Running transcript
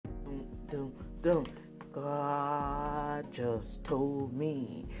dum, dum. God just told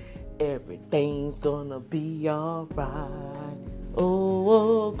me everything's gonna be alright.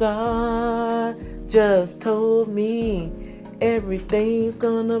 Oh, God just told me everything's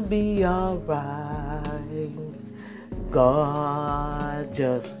gonna be alright. God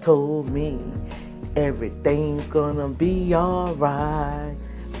just told me everything's gonna be alright.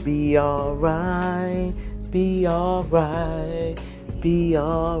 Be alright, be alright, be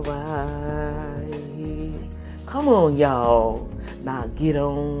alright. Come on, y'all. Now get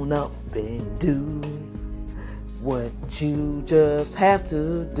on up and do what you just have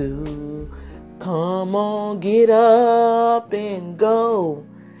to do. Come on, get up and go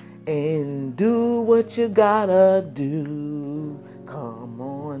and do what you gotta do. Come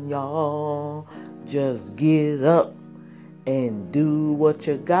on, y'all. Just get up and do what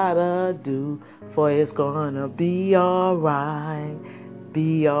you gotta do, for it's gonna be alright.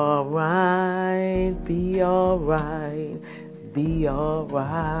 Be alright, be alright, be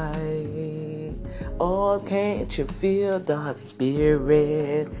alright. Oh, can't you feel the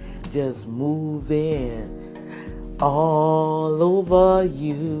spirit just moving all over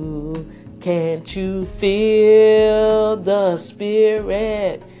you? Can't you feel the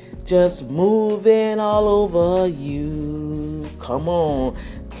spirit just moving all over you? Come on,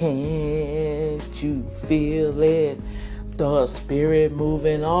 can't you feel it? The spirit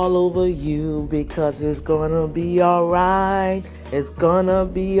moving all over you, because it's gonna be alright. It's gonna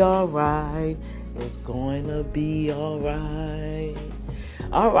be alright. It's going to be alright.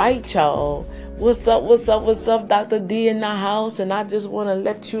 Alright, y'all. What's up, what's up, what's up? Dr. D in the house, and I just want to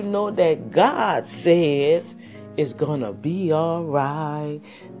let you know that God says it's gonna be alright.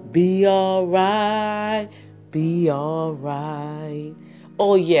 Be alright. Be alright.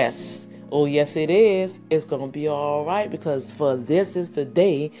 Oh yes it is. It's gonna be alright, because for this is the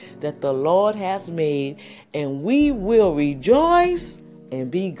day that the Lord has made, and we will rejoice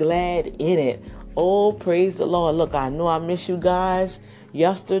and be glad in it. Oh, praise the Lord. Look, I know I missed you guys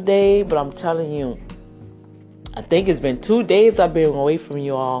yesterday, but I'm telling you, I think it's been 2 days I've been away from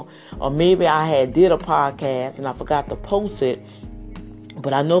you all. Or maybe I did a podcast and I forgot to post it.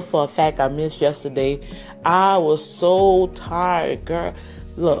 But I know for a fact I missed yesterday. I was so tired, girl.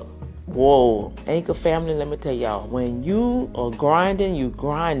 Look, whoa, Anchor family, let me tell y'all. When you are grinding, you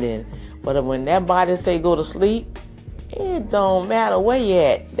grinding. But when that body say go to sleep, it don't matter where you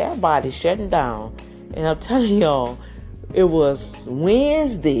at. That body's shutting down. And I'm telling y'all, it was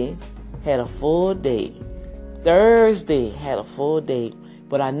Wednesday, had a full day. Thursday, had a full day.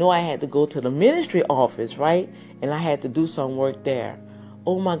 But I know I had to go to the ministry office, right? And I had to do some work there.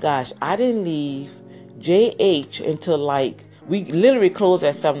 Oh my gosh, I didn't leave JH until we literally closed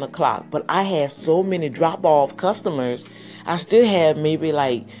at 7 o'clock. But I had so many drop-off customers. I still had maybe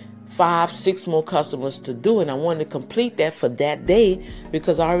 5, 6 more customers to do, and I wanted to complete that for that day,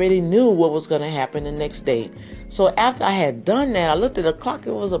 because I already knew what was going to happen the next day. So after I had done that, I looked at the clock.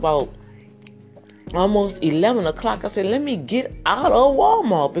 It was about almost 11 o'clock. I said, let me get out of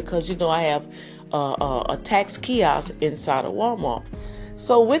Walmart, because I have a tax kiosk inside of Walmart.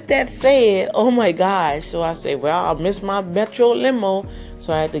 So with that said, oh my gosh, so I said, well, I missed my Metro limo,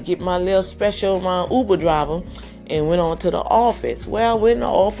 so I had to get my little special, my Uber driver, and went on to the office. Well, went in the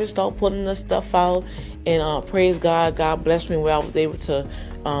office, started putting the stuff out, and praise God, God blessed me where I was able to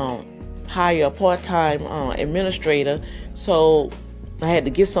hire a part-time administrator. So I had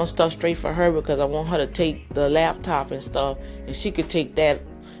to get some stuff straight for her, because I want her to take the laptop and stuff, and she could take that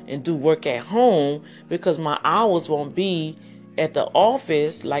and do work at home, because my hours won't be at the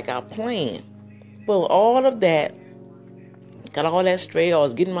office like I planned. But all of that, got all that straight. I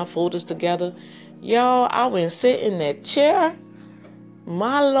was getting my folders together. Y'all, I went sit in that chair.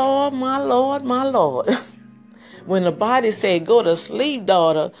 My Lord, my Lord, my Lord. When the body said, go to sleep,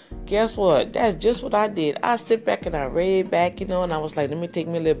 daughter, guess what? That's just what I did. I sit back and I laid back, and I was like, let me take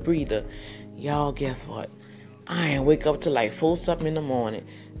me a little breather. Y'all, guess what? I ain't wake up till 4-something in the morning.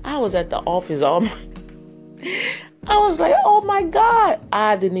 I was at the office all morning. I was like, oh my God,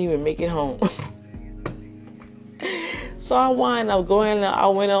 I didn't even make it home. So I went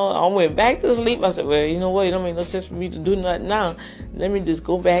back to sleep. I said, well, you know what? It don't make no sense for me to do nothing now. Let me just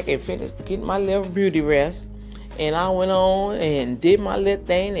go back and finish, get my little beauty rest. And I went on and did my little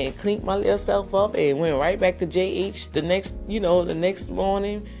thing and cleaned my little self up and went right back to JH the next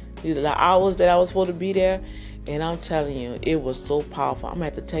morning, the hours that I was supposed to be there. And I'm telling you, it was so powerful. I'm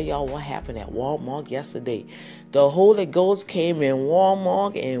going to have to tell y'all what happened at Walmart yesterday. The Holy Ghost came in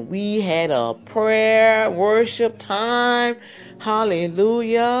Walmart, and we had a prayer worship time.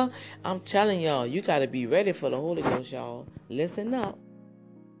 Hallelujah. I'm telling y'all, you got to be ready for the Holy Ghost, y'all. Listen up.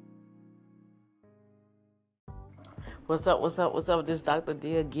 What's up? What's up? What's up? This is Dr.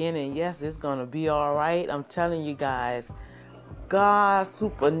 D again, and yes, it's gonna be all right. I'm telling you guys, God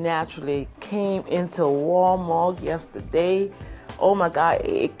supernaturally came into Walmart yesterday. Oh my God,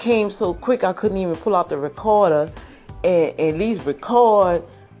 it came so quick I couldn't even pull out the recorder and at least record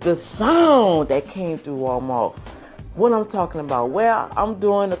the sound that came through Walmart. What I'm talking about? Well, I'm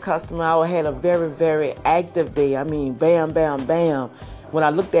doing the customer. I had a very, very active day. I mean, bam, bam, bam. When I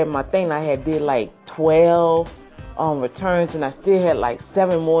looked at my thing, I did like 12 returns, and I still had like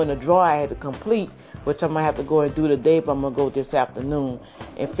 7 more in the drawer I had to complete, which I might have to go and do today, but I'm going to go this afternoon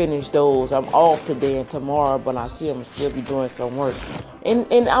and finish those. I'm off today and tomorrow, but I see I'm going to still be doing some work. And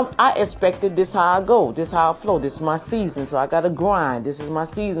I expected this how I go, this how I flow. This is my season, so I got to grind. This is my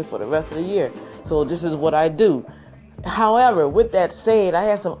season for the rest of the year. So this is what I do. However, with that said, I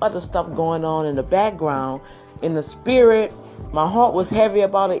had some other stuff going on in the background, in the spirit. My heart was heavy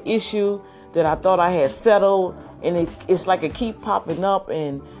about an issue that I thought I had settled, and it's like it keep popping up,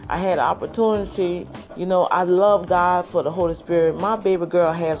 and I had an opportunity. You know, I love God for the Holy Spirit. My baby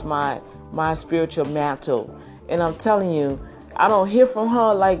girl has my spiritual mantle, and I'm telling you, I don't hear from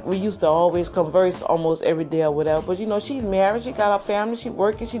her like we used to always converse almost every day or whatever. But you know, she's married, she got her family, she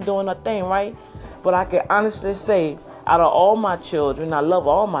working, she doing her thing, right? But I can honestly say, out of all my children, I love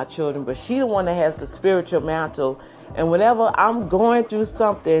all my children, but she the one that has the spiritual mantle. And whenever I'm going through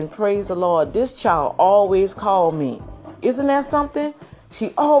something, praise the Lord, this child always called me. Isn't that something?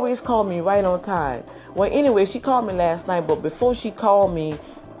 She always called me right on time. Well, anyway, she called me last night, but before she called me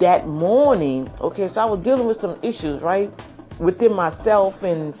that morning, okay, so I was dealing with some issues, right, within myself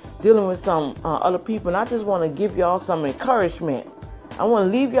and dealing with some other people. And I just want to give y'all some encouragement. I want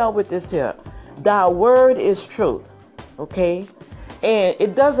to leave y'all with this here. Thy word is truth. Okay, and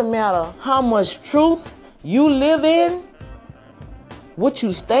it doesn't matter how much truth you live in, what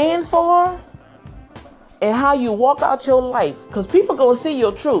you stand for, and how you walk out your life. Because people gonna see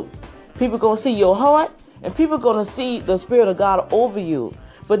your truth, people gonna see your heart, and people gonna see the Spirit of God over you.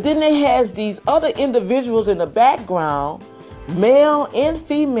 But then it has these other individuals in the background, male and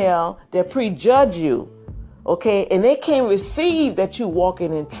female, that prejudge you. Okay, and they can't receive that you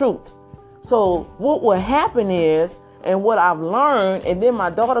walking in truth. So what will happen is, and what I've learned, and then my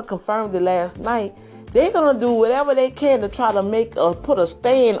daughter confirmed it last night, they're going to do whatever they can to try to make put a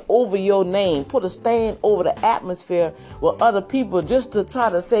stain over your name, put a stain over the atmosphere with other people, just to try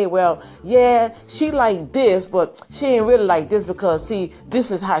to say, well, yeah, she like this, but she ain't really like this because, see,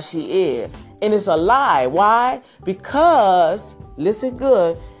 this is how she is. And it's a lie. Why? Because, listen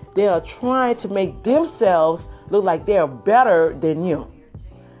good, they are trying to make themselves look like they're better than you.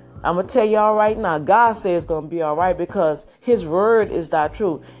 I'm going to tell y'all right now, God says it's going to be all right because his word is thy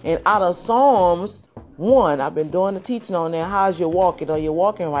truth. And out of Psalms 1, I've been doing the teaching on there, how's your walking? Are you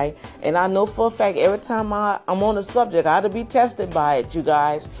walking right? And I know for a fact, every time I'm on the subject, I have to be tested by it, you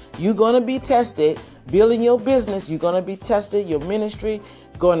guys. You're going to be tested. Building your business, you're going to be tested. Your ministry,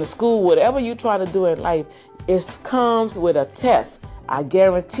 going to school, whatever you try to do in life, it comes with a test. I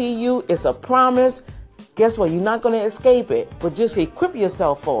guarantee you, it's a promise. Guess what? You're not going to escape it, but just equip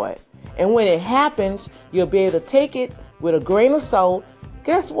yourself for it. And when it happens, you'll be able to take it with a grain of salt.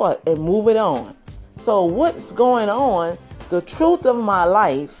 Guess what? And move it on. So what's going on? The truth of my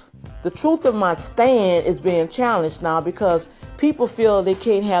life, the truth of my stand is being challenged now because people feel they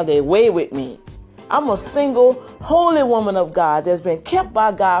can't have their way with me. I'm a single, holy woman of God that's been kept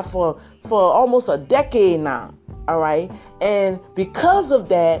by God for almost a decade now. All right. And because of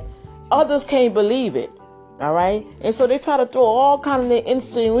that, others can't believe it. All right. And so they try to throw all kinds of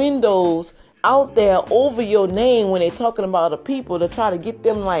insinuendos out there over your name when they're talking about the people to try to get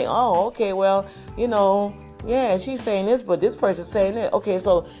them like, oh, okay, well, you know, yeah, she's saying this, but this person's saying that. Okay,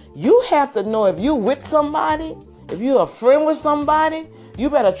 so you have to know if you're with somebody, if you're a friend with somebody,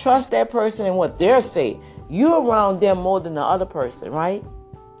 you better trust that person and what they're saying. You're around them more than the other person, right?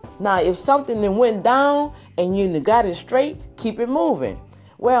 Now, if something that went down and you got it straight, keep it moving.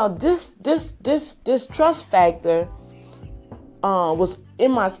 Well, this trust factor was in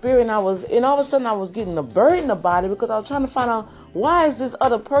my spirit, and all of a sudden I was getting a burden about it because I was trying to find out why is this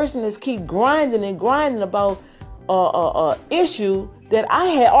other person that's keep grinding and grinding about issue that I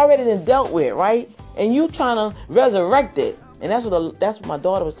had already dealt with, right? And you trying to resurrect it, and that's what my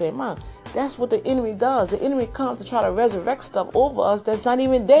daughter was saying, Mom. That's what the enemy does. The enemy comes to try to resurrect stuff over us that's not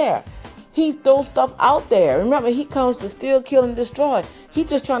even there. He throws stuff out there. Remember, he comes to steal, kill, and destroy. He's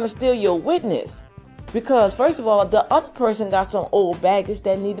just trying to steal your witness. Because, first of all, the other person got some old baggage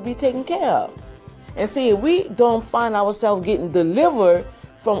that need to be taken care of. And see, if we don't find ourselves getting delivered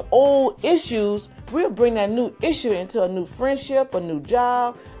from old issues, we'll bring that new issue into a new friendship, a new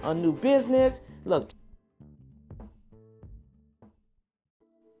job, a new business. Look,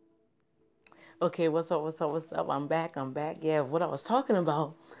 Okay, what's up, what's up, what's up? I'm back, I'm back. Yeah, what I was talking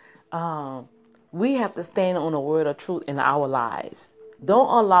about, um, we have to stand on the word of truth in our lives. Don't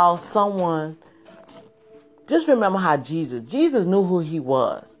allow someone, just remember how Jesus knew who he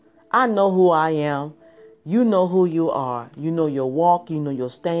was. I know who I am. You know who you are. You know your walk, you know your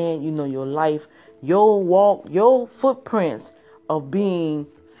stand, you know your life, your walk, your footprints of being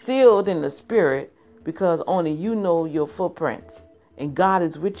sealed in the spirit, because only you know your footprints and God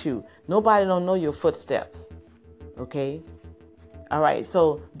is with you. Nobody don't know your footsteps. Okay? All right.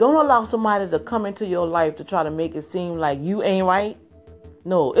 So don't allow somebody to come into your life to try to make it seem like you ain't right.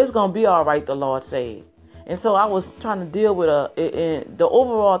 No, it's gonna be all right. The Lord said. And so I was trying to deal with the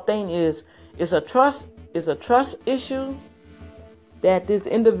overall thing is it's a trust issue that this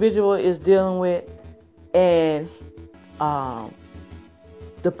individual is dealing with, and um,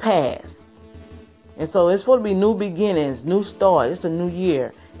 the past. And so it's supposed to be new beginnings, new start. It's a new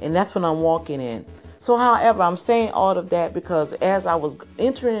year, and that's what I'm walking in. So, however, I'm saying all of that because as I was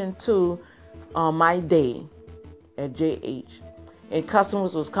entering into my day at JH, and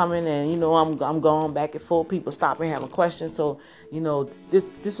customers was coming, and I'm going back and forth. People stopping, having questions. So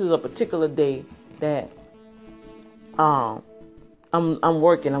this is a particular day that um I'm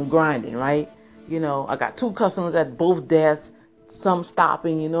working, I'm grinding, right? I got two customers at both desks, some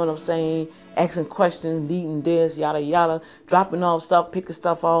stopping, you know what I'm saying, asking questions, needing this, yada yada, dropping off stuff, picking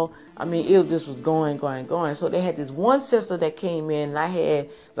stuff off. I mean, it just was going, going, going. So they had this one sister that came in, and I had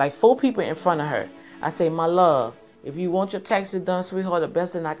like four people in front of her. I say, my love, if you want your taxes done, sweetheart, the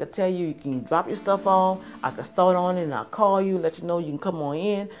best thing I could tell you, you can drop your stuff off. I can start on it, and I'll call you, let you know you can come on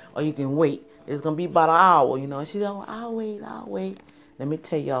in, or you can wait. It's going to be about an hour, And she said, oh, I'll wait. Let me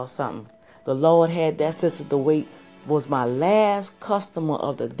tell y'all something. The Lord had that sister to wait, was my last customer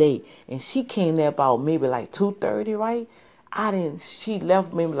of the day. And she came there about maybe like 2:30, right? She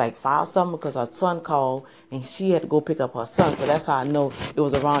left maybe like 5 something because her son called and she had to go pick up her son. So that's how I know it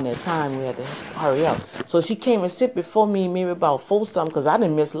was around that time we had to hurry up. So she came and sit before me maybe about 4 something because I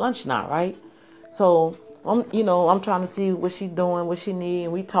didn't miss lunch now, right? So I'm trying to see what she doing, what she need,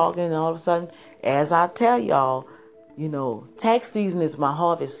 and we talking, and all of a sudden, as I tell y'all, tax season is my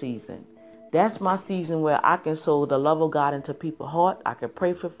harvest season. That's my season where I can sow the love of God into people's heart. I can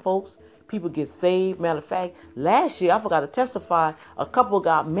pray for folks. People get saved. Matter of fact, last year, I forgot to testify, a couple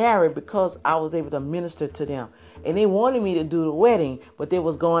got married because I was able to minister to them. And they wanted me to do the wedding, but they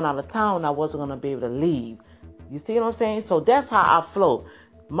was going out of town and I wasn't going to be able to leave. You see what I'm saying? So that's how I flow.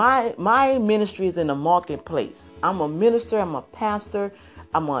 My ministry is in the marketplace. I'm a minister. I'm a pastor.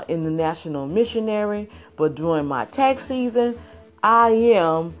 I'm an international missionary. But during my tax season, I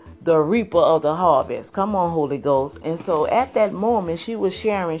am the reaper of the harvest. Come on, Holy Ghost. And so at that moment, she was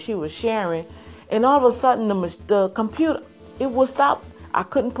sharing, and all of a sudden the computer, it would stop. I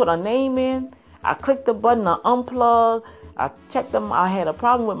couldn't put a name in. I clicked the button to unplug. I checked them. I had a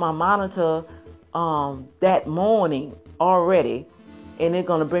problem with my monitor that morning already, and they're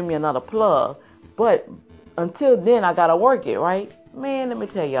gonna bring me another plug. But until then, I gotta work it, right? Man, let me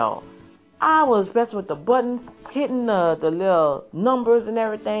tell y'all. I was messing with the buttons, hitting the little numbers and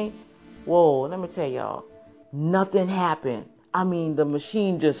everything. Whoa, let me tell y'all. Nothing happened. I mean, the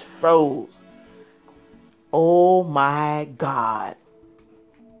machine just froze. Oh my God.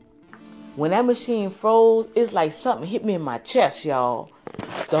 When that machine froze, it's like something hit me in my chest, y'all.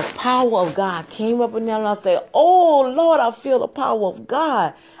 The power of God came up in there, and I said, oh, Lord, I feel the power of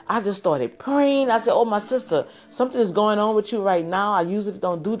God. I just started praying. I said, oh, my sister, something is going on with you right now. I usually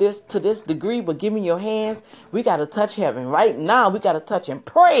don't do this to this degree, but give me your hands. We got to touch heaven right now. We got to touch and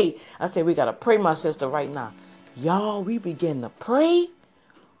pray. I said, we got to pray, my sister, right now. Y'all, we begin to pray.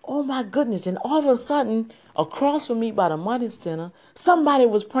 Oh my goodness. And all of a sudden, across from me by the money center, somebody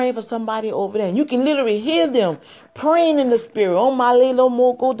was praying for somebody over there. And you can literally hear them praying in the spirit. Oh my little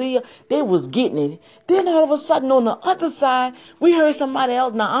moko dear. They was getting it. Then all of a sudden on the other side, we heard somebody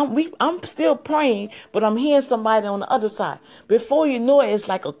else. Now I'm still praying, but I'm hearing somebody on the other side. Before you know it, it's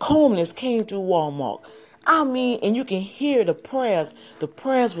like a calmness came through Walmart. I mean, and you can hear the prayers. The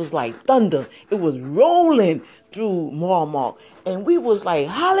prayers was like thunder. It was rolling through Walmart. And we was like,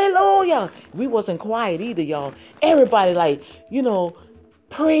 hallelujah. We wasn't quiet either, y'all. Everybody like,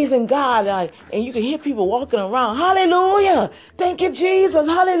 praising God. Like, and you can hear people walking around. Hallelujah. Thank you, Jesus.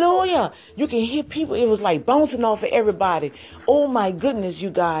 Hallelujah. You can hear people. It was like bouncing off of everybody. Oh my goodness,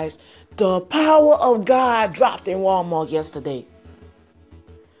 you guys. The power of God dropped in Walmart yesterday.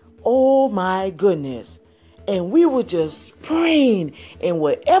 Oh my goodness. And we were just praying, and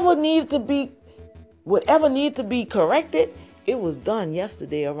whatever needed to be corrected, it was done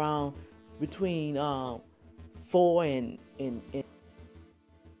yesterday around between 4 and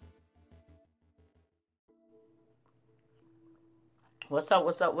What's up?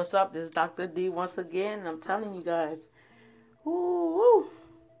 What's up? What's up? This is Dr. D once again. I'm telling you guys, woo,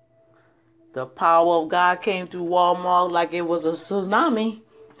 the power of God came through Walmart like it was a tsunami.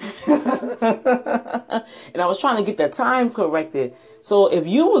 And I was trying to get the time corrected. So if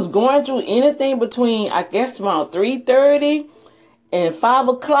you was going through anything between, I guess, around 3:30 and 5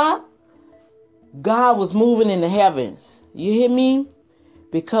 o'clock, God was moving in the heavens. You hear me?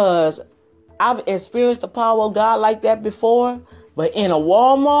 Because I've experienced the power of God like that before. But in a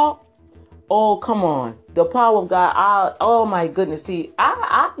Walmart, oh, come on. The power of God. Oh, my goodness. See,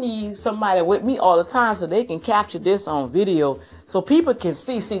 I need somebody with me all the time so they can capture this on video so people can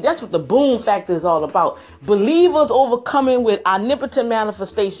see. See, that's what the boom factor is all about. Believers overcoming with omnipotent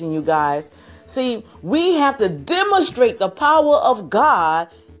manifestation, you guys. See, we have to demonstrate the power of God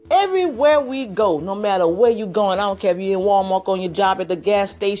everywhere we go, no matter where you're going. I don't care if you're in Walmart, on your job, at the gas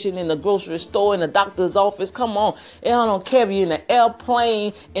station, in the grocery store, in the doctor's office. Come on. And I don't care if you're in the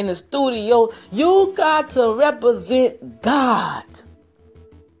airplane, in the studio. You got to represent God.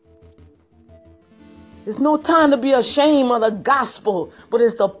 There's no time to be ashamed of the gospel, but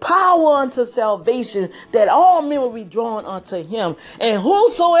it's the power unto salvation that all men will be drawn unto him. And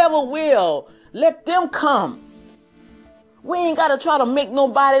whosoever will, let them come. We ain't got to try to make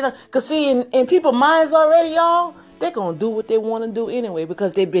nobody, because see, in people's minds already, y'all, they're going to do what they want to do anyway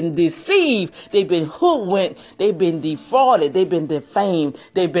because they've been deceived, they've been hoodwinked, they've been defrauded, they've been defamed,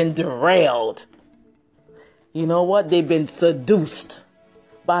 they've been derailed. You know what? They've been seduced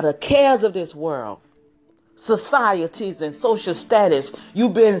by the cares of this world, societies and social status.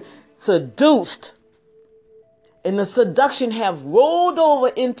 You've been seduced, and the seduction have rolled over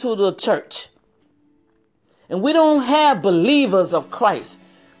into the church. And we don't have believers of Christ.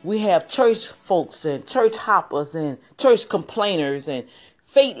 We have church folks and church hoppers and church complainers and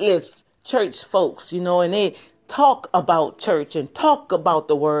faithless church folks, and they talk about church and talk about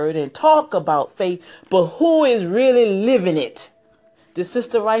the word and talk about faith, but who is really living it? This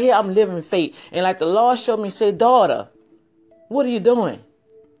sister right here, I'm living faith. And like the Lord showed me, say, daughter, what are you doing?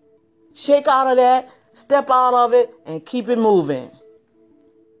 Shake out of that, step out of it, and keep it moving.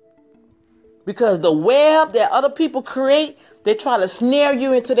 Because the web that other people create, they try to snare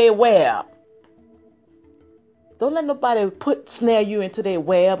you into their web. Don't let nobody snare you into their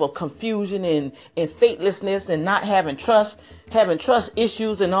web of confusion and faithlessness and not having trust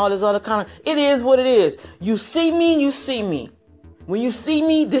issues and all this other kind of. It is what it is. You see me, you see me. When you see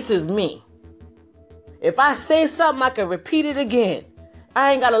me, this is me. If I say something, I can repeat it again.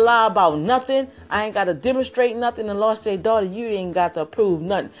 I ain't got to lie about nothing. I ain't got to demonstrate nothing. The Lord said, daughter, you ain't got to prove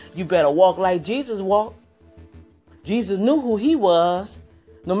nothing. You better walk like Jesus walked. Jesus knew who he was.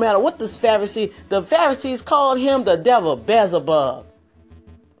 No matter what the Pharisees called him the devil, Beelzebub.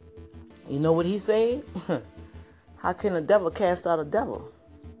 You know what he said? How can a devil cast out a devil?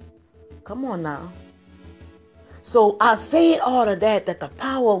 Come on now. So I said all of that the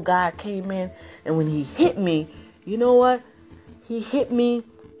power of God came in. And when he hit me, you know what? He hit me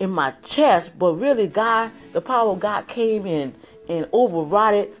in my chest, but really the power of God came in and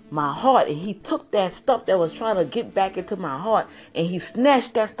overrided my heart. And he took that stuff that was trying to get back into my heart and he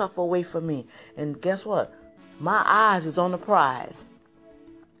snatched that stuff away from me. And guess what? My eyes is on the prize.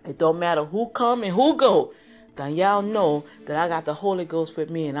 It don't matter who come and who go. Now y'all know that I got the Holy Ghost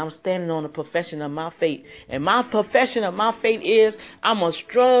with me and I'm standing on the profession of my faith. And my profession of my faith is I'm a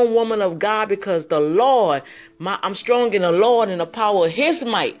strong woman of God because the Lord, I'm strong in the Lord and the power of his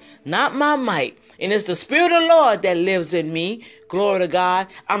might, not my might. And it's the Spirit of the Lord that lives in me. Glory to God.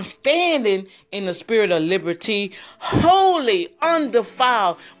 I'm standing in the spirit of liberty, holy,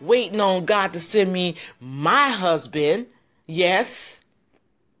 undefiled, waiting on God to send me my husband. Yes.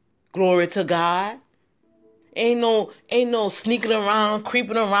 Glory to God. Ain't no sneaking around,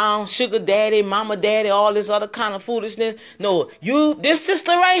 creeping around, sugar daddy, mama daddy, all this other kind of foolishness. No, this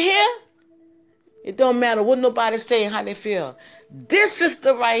sister right here, it don't matter what nobody's saying, how they feel. This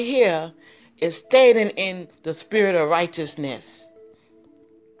sister right here is standing in the spirit of righteousness.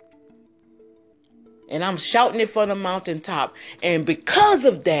 And I'm shouting it from the mountaintop. And because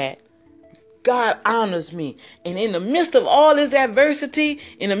of that, God honors me. And in the midst of all this adversity,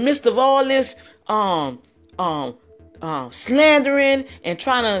 in the midst of all this, slandering and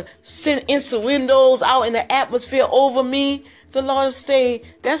trying to send innuendos out in the atmosphere over me, the Lord say,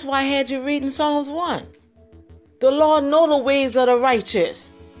 that's why I had you reading Psalms 1. The Lord know the ways of the righteous.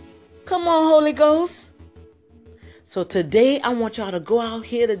 Come on, Holy Ghost. So today, I want y'all to go out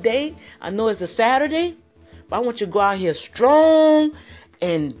here today. I know it's a Saturday, but I want you to go out here strong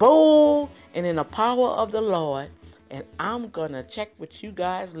and bold and in the power of the Lord. And I'm going to check with you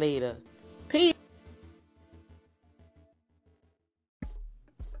guys later. Peace.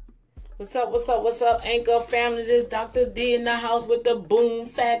 What's up, Anchor family? This Dr. D in the house with the boom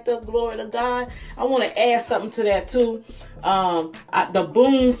factor. Glory to God. I want to add something to that too. The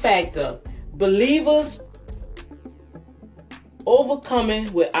boom factor. Believers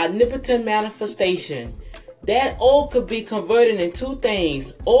overcoming with omnipotent manifestation. That all could be converted in two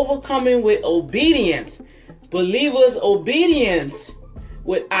things. Overcoming with obedience. Believers' obedience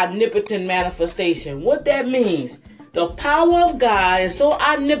with omnipotent manifestation. What that means? The power of God is so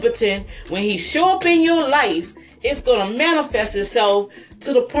omnipotent. When he show up in your life, it's going to manifest itself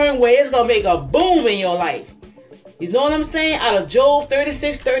to the point where it's going to make a boom in your life. You know what I'm saying? Out of Job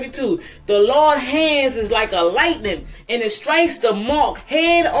 36:32, the Lord's hands is like a lightning and it strikes the mark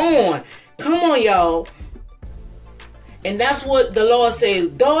head on. Come on, y'all. And that's what the Lord says.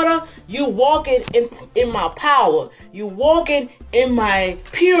 Daughter, you walking in my power. You walking in my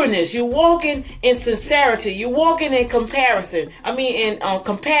pureness. You walking in sincerity. You walking in comparison. In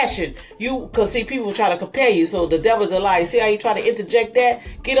compassion. Cause see, people try to compare you. So the devil's a lie. See how you try to interject that?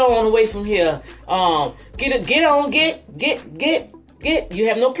 Get on away from here. Get. You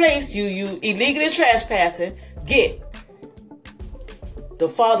have no place. You illegally trespassing. Get. The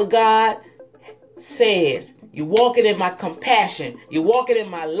Father God says, you walking in my compassion. You walking in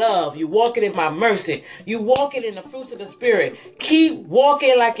my love. You walking in my mercy. You walking in the fruits of the Spirit. Keep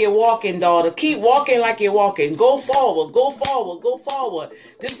walking like you're walking, daughter. Keep walking like you're walking. Go forward. Go forward. Go forward.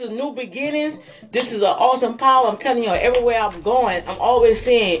 This is new beginnings. This is an awesome power. I'm telling you, everywhere I'm going, I'm always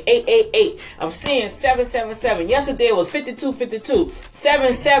seeing 888. I'm seeing 777. Yesterday it was 5252.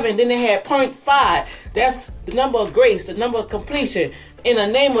 77. Then they had 0.5. That's the number of grace, the number of completion. In the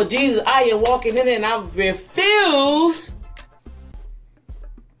name of Jesus, I am walking in it, and I refuse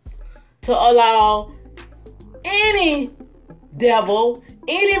to allow any devil,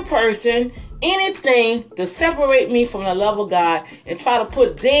 any person, anything to separate me from the love of God and try to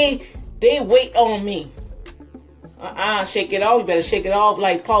put they weight on me. Shake it off. You better shake it off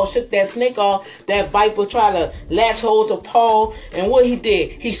like Paul shook that snake off. That viper tried to latch hold to Paul, and what he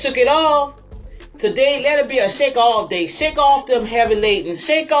did, he shook it off. Today, let it be a shake off day. Shake off them heavy laden.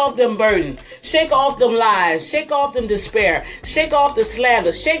 Shake off them burdens. Shake off them lies. Shake off them despair. Shake off the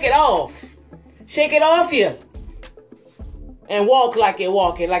slander. Shake it off. Shake it off you. And walk like you're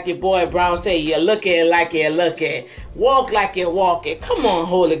walking. Like your boy Brown say, you're looking like you're looking. Walk like you're walking. Come on,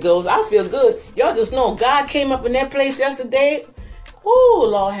 Holy Ghost. I feel good. Y'all just know God came up in that place yesterday. Oh,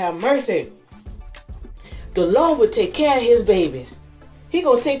 Lord have mercy. The Lord will take care of his babies. He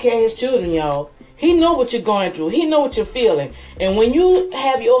gonna take care of his children, y'all. He know what you're going through. He know what you're feeling. And when you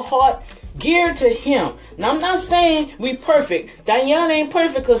have your heart geared to him. Now, I'm not saying we perfect. Danielle ain't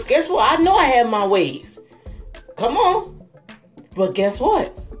perfect because guess what? I know I have my ways. Come on. But guess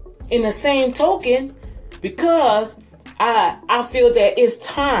what? In the same token, because I feel that it's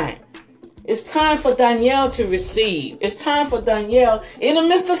time. It's time for Danielle to receive. It's time for Danielle, in the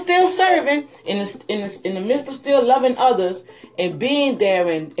midst of still serving, in the midst of still loving others, and being there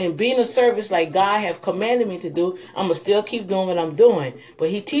and being a service like God have commanded me to do. I'm going to still keep doing what I'm doing. But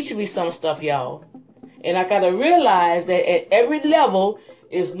he teaching me some stuff, y'all. And I got to realize that at every level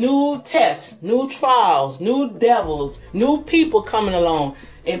is new tests, new trials, new devils, new people coming along.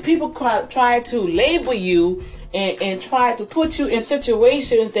 And people try to label you and try to put you in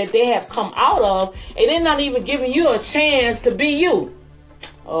situations that they have come out of, and they're not even giving you a chance to be you.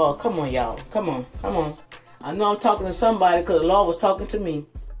 Oh, come on, y'all. Come on. I know I'm talking to somebody because the Lord was talking to me.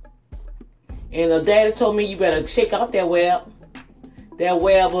 And the daddy told me you better shake out that web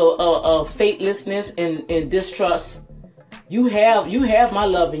of faithlessness and distrust. You have my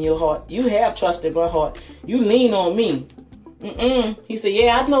love in your heart. You have trust in my heart. You lean on me. He said,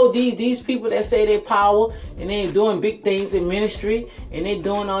 yeah, I know these people that say they power and they doing big things in ministry and they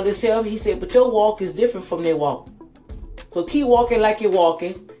doing all this help. He said, but your walk is different from their walk. So keep walking like you're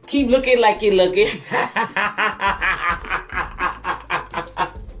walking. Keep looking like you're looking.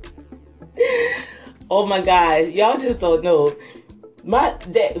 Oh my God, y'all just don't know.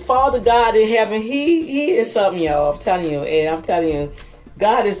 That Father God in heaven, he is something, y'all. I'm telling you, and I'm telling you,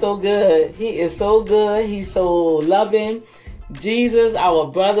 God is so good. He is so good. He's so loving. Jesus, our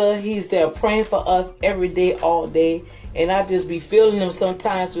brother, he's there praying for us every day, all day. And I just be feeling him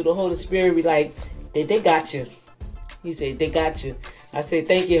sometimes through the Holy Spirit, be like, they got you. He said, they got you. I say,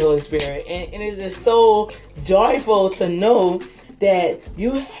 thank you, Holy Spirit. And it is so joyful to know that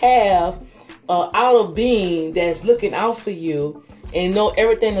you have outer being that's looking out for you and know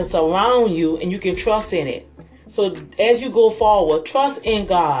everything that's around you, and you can trust in it. So as you go forward, trust in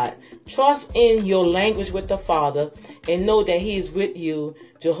God. Trust in your language with the Father and know that he is with you.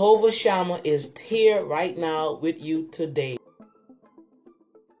 Jehovah Shammah is here right now with you today.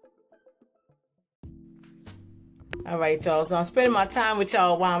 All right, y'all. So I'm spending my time with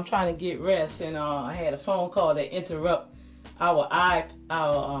y'all while I'm trying to get rest, and I had a phone call that interrupt our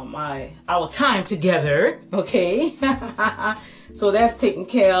time together. Okay, so that's taken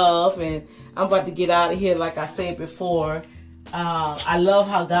care of, and I'm about to get out of here. Like I said before, I love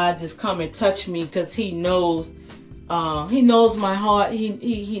how God just come and touch me because He knows my heart.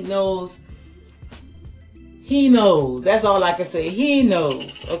 He knows. He knows. That's all I can say. He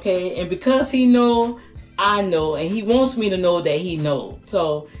knows. Okay, and because He knows, I know, and He wants me to know that He knows.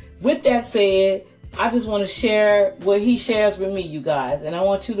 So with that said, I just want to share what He shares with me, you guys. And I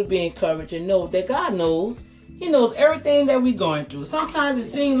want you to be encouraged and know that God knows. He knows everything that we're going through. Sometimes it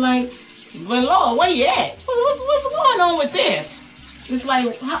seems like, well, Lord, where you at? What's going on with this? It's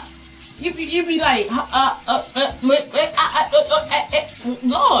like, you be like,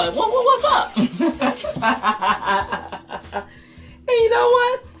 Lord, what's up? And you know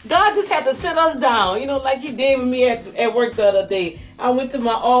what? God just had to sit us down, like He did with me at work the other day. I went to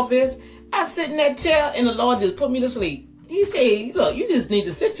my office. I sit in that chair, and the Lord just put me to sleep. He said, look, you just need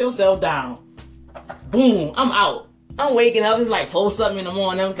to sit yourself down. Boom, I'm out. I'm waking up. It's like 4-something in the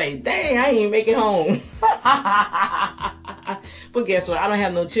morning. I was like, dang, I ain't even make it home. But guess what? I don't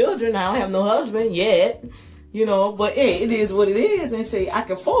have no children. I don't have no husband yet. But hey, it is what it is. And say, I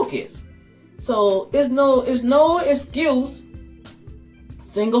can focus. So it's no excuse.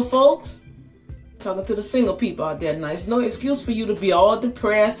 Single folks, talking to the single people out there now. It's no excuse for you to be all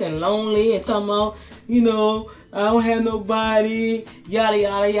depressed and lonely and talking about, I don't have nobody, yada,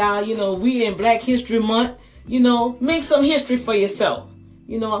 yada, yada. We in Black History Month. Make some history for yourself.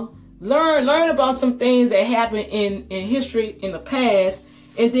 Learn about some things that happened in history in the past.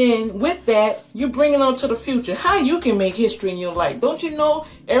 And then with that, you bring it on to the future. How you can make history in your life. Don't you know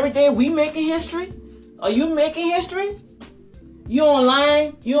every day we making history? Are you making history? You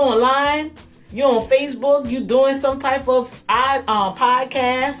online? You on Facebook? You doing some type of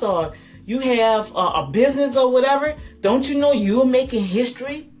podcast, or you have a business or whatever? Don't you know you're making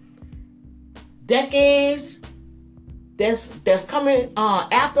history? Decades that's coming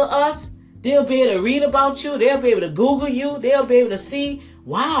after us, they'll be able to read about you. They'll be able to Google you. They'll be able to see,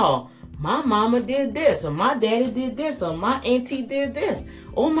 wow, my mama did this, or my daddy did this, or my auntie did this.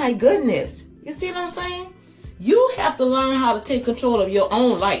 Oh my goodness. You see what I'm saying? You have to learn how to take control of your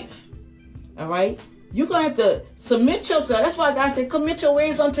own life. All right? You're going to have to submit yourself. That's why God said, commit your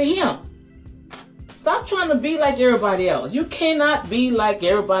ways unto Him. Stop trying to be like everybody else. You cannot be like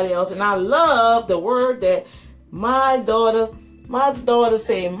everybody else. And I love the word that my daughter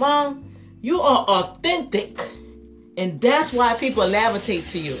said, Mom, you are authentic. And that's why people gravitate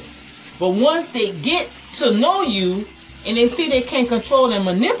to you. But once they get to know you and they see they can control and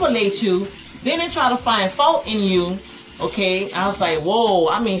manipulate you, then they try to find fault in you. Okay, I was like, whoa.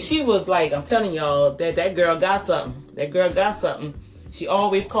 I mean, she was like, I'm telling y'all, that girl got something. That girl got something. She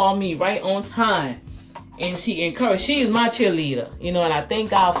always called me right on time. And she encouraged. She is my cheerleader, and I thank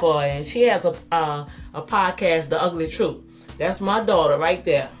God for her. And she has a podcast, The Ugly Truth. That's my daughter right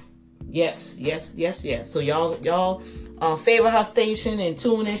there. Yes. So y'all favor her station and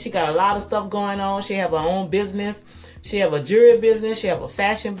tune in. She got a lot of stuff going on. She have her own business. She have a jewelry business. She have a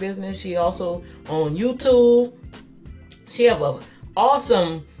fashion business. She also on YouTube. She have a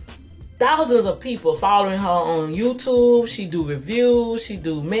awesome thousands of people following her on YouTube. She do reviews. She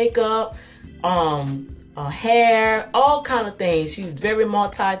do makeup, hair, all kind of things. She's very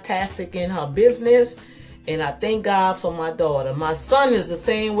multitasking in her business. And I thank God for my daughter. My son is the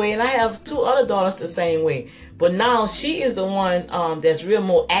same way, and I have 2 other daughters the same way. But now she is the one that's real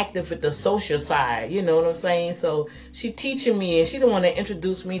more active with the social side. You know what I'm saying? So she teaching me, and she the one that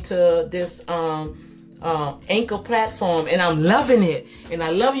introduced me to this Anchor platform, and I'm loving it. And I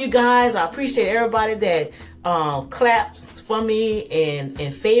love you guys. I appreciate everybody that claps for me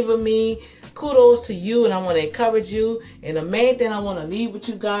and favor me. Kudos to you, and I want to encourage you. And the main thing I want to leave with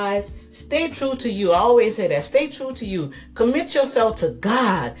you guys, stay true to you. I always say that. Stay true to you. Commit yourself to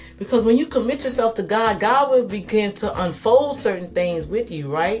God, because when you commit yourself to God, God will begin to unfold certain things with you,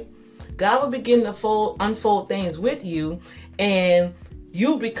 right? God will begin to unfold things with you, and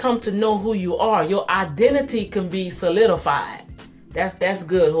you become to know who you are. Your identity can be solidified. That's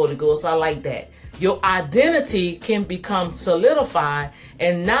good, Holy Ghost. I like that. Your identity can become solidified,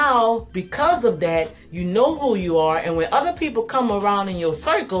 and now because of that, you know who you are. And when other people come around in your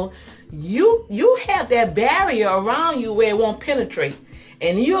circle, you have that barrier around you where it won't penetrate.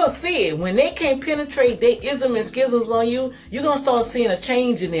 And you'll see it. When they can't penetrate their isms and schisms on you, you're going to start seeing a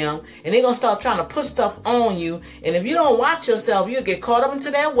change in them. And they're going to start trying to put stuff on you. And if you don't watch yourself, you'll get caught up into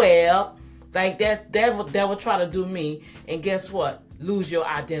that web. Like that will try to do me. And guess what? Lose your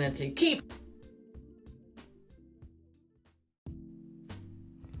identity. Keep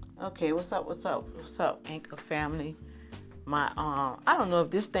Okay, what's up, Anchor family? I don't know if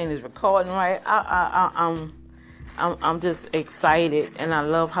this thing is recording right. I'm just excited, and I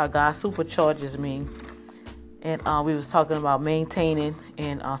love how God supercharges me. And we was talking about maintaining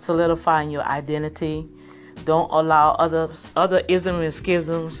and solidifying your identity. Don't allow other isms and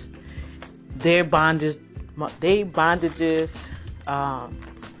schisms, their bondages,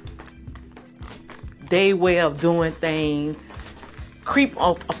 their way of doing things creep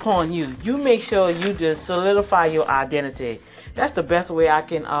up upon you. You make sure you just solidify your identity. That's the best way I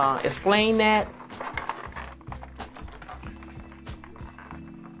can explain that,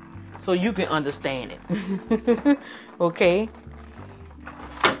 so you can understand it. Okay?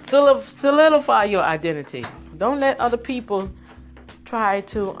 Solidify your identity. Don't let other people try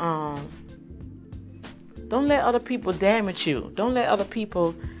to don't let other people damage you. Don't let other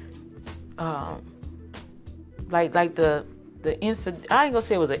people like the incident. I ain't gonna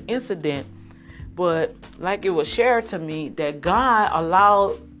say it was an incident, but like it was shared to me that God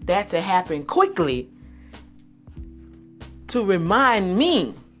allowed that to happen quickly to remind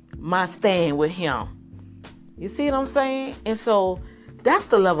me my stand with Him. You see what I'm saying? And so that's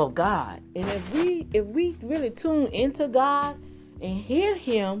the love of God. And if we really tune into God and hear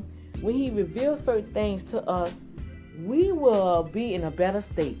Him when He reveals certain things to us, we will be in a better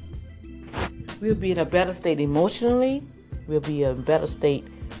state. We'll be in a better state emotionally. We'll be in a better state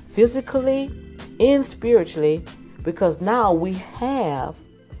physically and spiritually, because now we have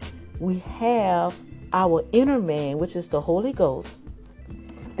our inner man, which is the Holy Ghost,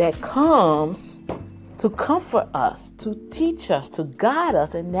 that comes to comfort us, to teach us, to guide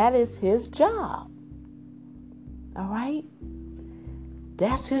us, and that is His job. All right?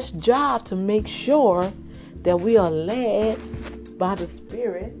 That's His job, to make sure that we are led by the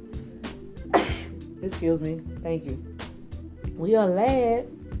Spirit. Excuse me. Thank you. We are led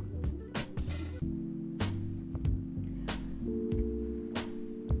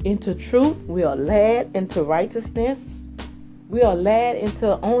into truth. We are led into righteousness. We are led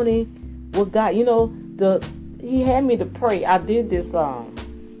into only what God, He had me to pray. I did this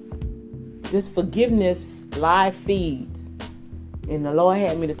forgiveness live feed, and the Lord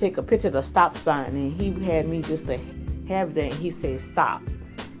had me to take a picture of the stop sign, and He had me just to have that, and He said stop.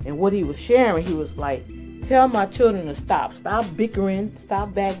 And what He was sharing, He was like, tell my children to stop bickering,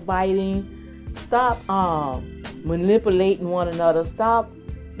 stop backbiting, stop manipulating one another, stop,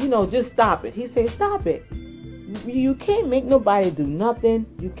 just stop it. He said stop it. You can't make nobody do nothing.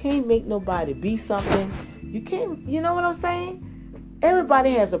 You can't make nobody be something. You can't, you know what I'm saying?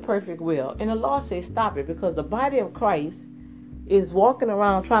 Everybody has a perfect will. And the Lord says stop it, because the body of Christ is walking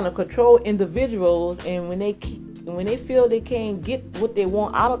around trying to control individuals, and when they feel they can't get what they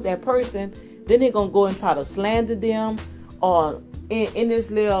want out of that person, then they're going to go and try to slander them. Or in this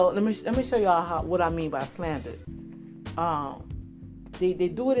little, let me show y'all what I mean by slander. They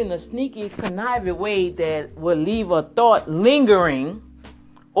do it in a sneaky, conniving way that will leave a thought lingering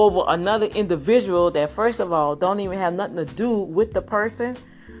over another individual that, first of all, don't even have nothing to do with the person.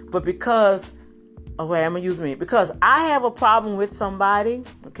 But because I have a problem with somebody,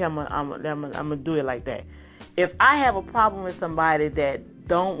 okay, I'm gonna do it like that. If I have a problem with somebody that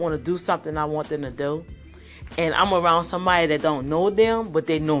don't want to do something I want them to do, and I'm around somebody that don't know them, but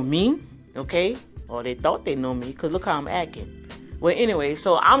they know me, okay, or they thought they know me, because look how I'm acting. Well, anyway,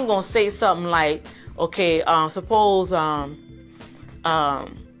 so I'm going to say something like, okay, suppose,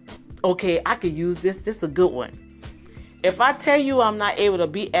 okay, I could use this. This is a good one. If I tell you I'm not able to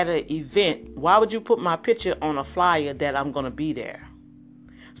be at an event, why would you put my picture on a flyer that I'm going to be there?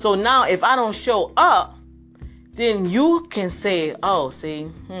 So now if I don't show up, then you can say, oh, see,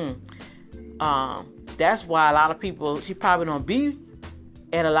 that's why a lot of people, she probably don't be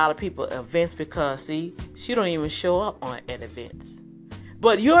at a lot of people's events, because, see, she don't even show up at events.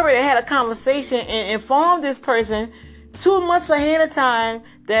 But you already had a conversation and informed this person 2 months ahead of time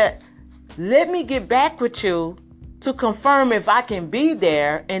that, let me get back with you to confirm if I can be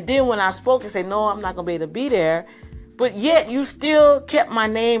there. And then when I spoke and said, no, I'm not going to be able to be there, but yet you still kept my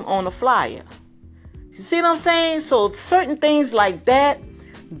name on the flyer. You see what I'm saying? So certain things like that,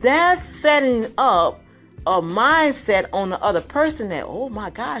 that's setting up a mindset on the other person that, oh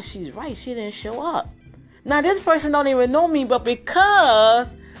my gosh, she's right, she didn't show up. Now this person don't even know me, but because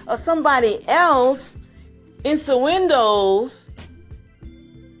of somebody else innuendos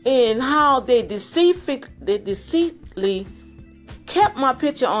in how they deceitfully kept my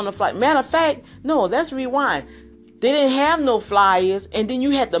picture on the flyer. Matter of fact, no, let's rewind. They didn't have no flyers, and then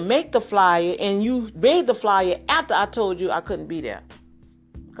you had to make the flyer, and you made the flyer after I told you I couldn't be there.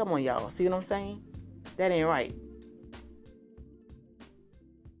 Come on, y'all. See what I'm saying? That ain't right.